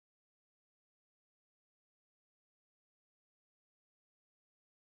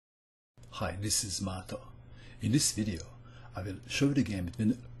Hi, this is Mato. In this video, I will show you the game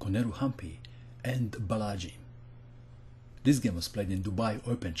between Koneru Humpy and Balaji. This game was played in Dubai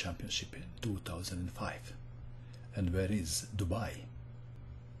Open Championship in 2005. And where is Dubai?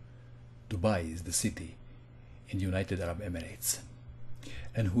 Dubai is the city in the United Arab Emirates.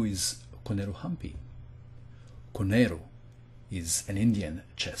 And who is Koneru Humpy? Koneru is an Indian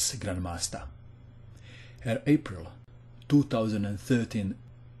chess grandmaster. Her April 2013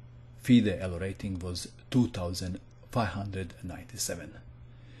 FIDE Elo rating was 2,597,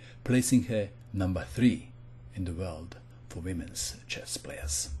 placing her number 3 in the world for women's chess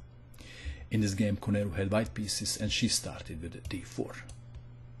players. In this game, Koneru had white pieces and she started with d4.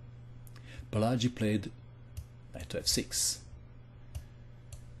 Balaji played knight to f6,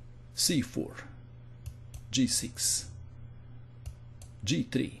 c4, g6,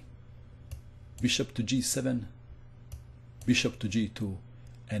 g3, bishop to g7, bishop to g2,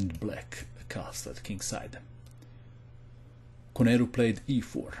 and black castled kingside. Koneru played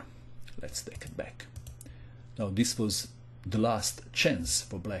e4. Let's take it back. Now this was the last chance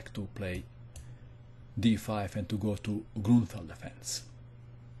for black to play d5 and to go to Grunfeld defense.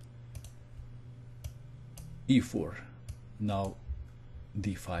 e4. Now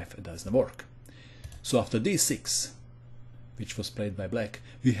d5 doesn't work. So after d6, which was played by black,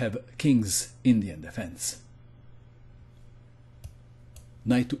 we have King's Indian defense.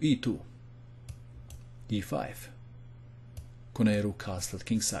 Knight to e2, e5, Koneru castled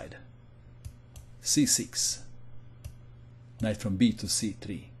kingside, c6, knight from b to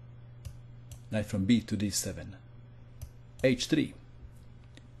c3, knight from b to d7, h3.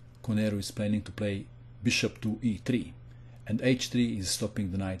 Koneru is planning to play bishop to e3, and h3 is stopping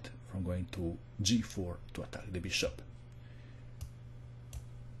the knight from going to g4 to attack the bishop.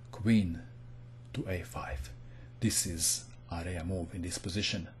 Queen to a5. This is a rare move in this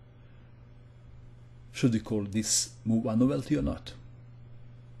position. Should we call this move a novelty or not?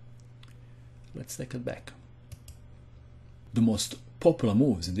 Let's take it back. The most popular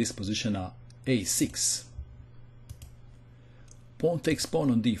moves in this position are a6, pawn takes pawn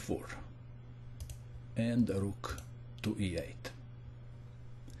on d4, and rook to e8.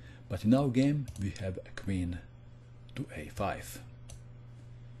 But in our game we have a queen to a5,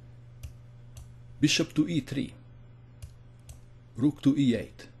 bishop to e3, rook to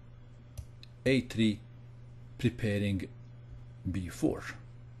e8, a3 preparing b4,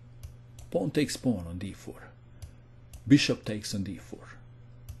 pawn takes pawn on d4, bishop takes on d4,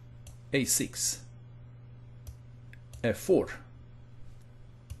 a6, f4,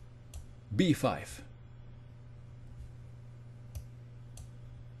 b5,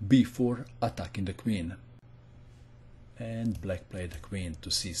 b4 attacking the queen, and black played the queen to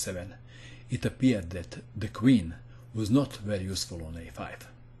c7. It appeared that the queen was not very useful on a5.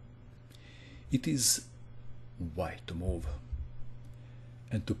 It is white to move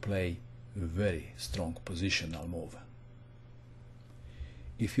and to play a very strong positional move.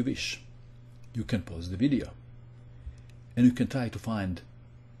 If you wish, you can pause the video and you can try to find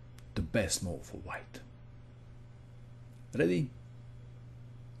the best move for white. Ready?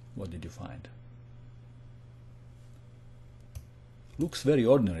 What did you find? Looks very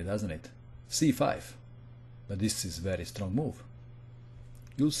ordinary, doesn't it? c5. But this is a very strong move.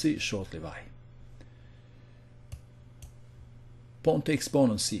 You'll see shortly why. Pawn takes pawn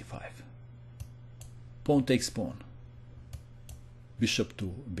on c5. Pawn takes pawn. Bishop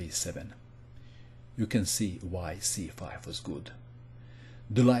to b7. You can see why c5 was good.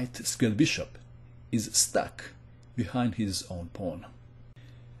 The light square bishop is stuck behind his own pawn.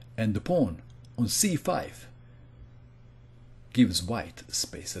 And the pawn on c5 gives white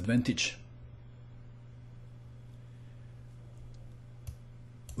space advantage.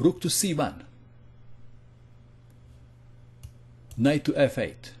 Rook to c1, knight to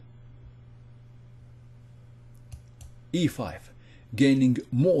f8, e5, gaining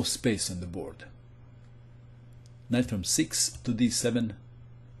more space on the board, knight from 6 to d7,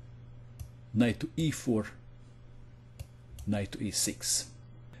 knight to e4, knight to e6.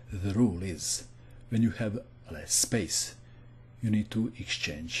 The rule is, when you have less space, you need to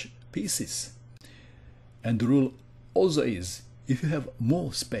exchange pieces. And the rule also is, if you have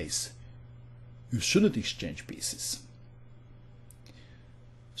more space, you shouldn't exchange pieces.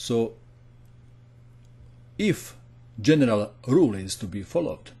 So, if general rule is to be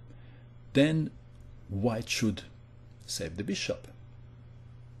followed, then white should save the bishop.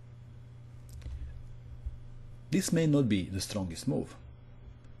 This may not be the strongest move.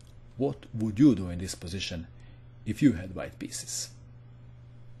 What would you do in this position if you had white pieces?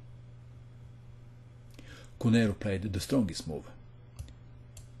 Koneru played the strongest move.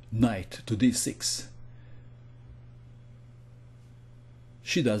 knight to d6.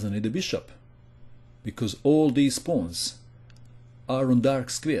 She doesn't need a bishop, because all these pawns are on dark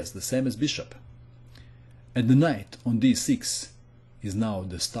squares, the same as bishop. And the knight on d6 is now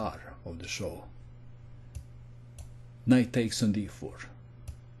the star of the show. Knight takes on d4.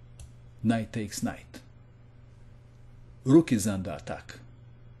 Knight takes knight. Rook is under attack.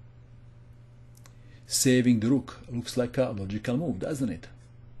 Saving the rook looks like a logical move, doesn't it?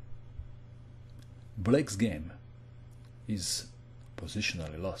 Black's game is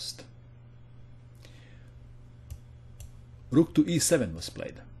positionally lost. Rook to e7 was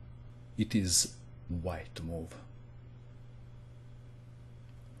played. It is white to move.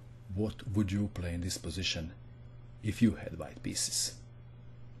 What would you play in this position if you had white pieces?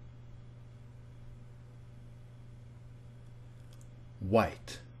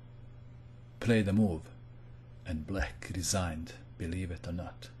 White played a move and black resigned, believe it or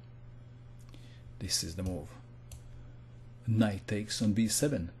not. This is the move. Knight takes on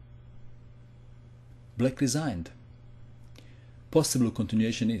b7. Black resigned. Possible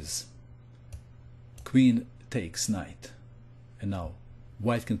continuation is queen takes knight, and now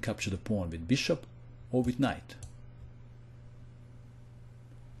white can capture the pawn with bishop or with knight.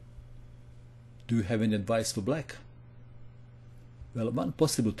 Do you have any advice for black? Well, one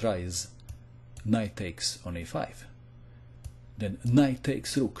possible try is knight takes on a5. Then knight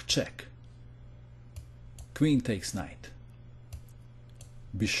takes rook, check. Queen takes knight.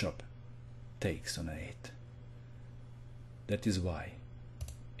 Bishop takes on a8. That is why,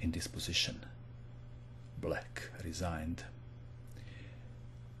 in this position, black resigned.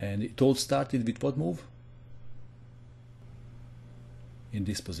 And it all started with what move? In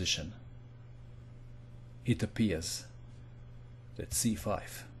this position, it appears that c5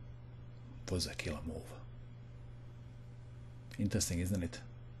 was a killer move. Interesting, isn't it?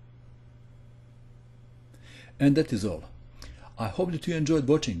 And that is all. I hope that you enjoyed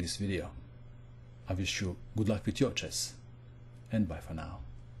watching this video. I wish you good luck with your chess, and bye for now.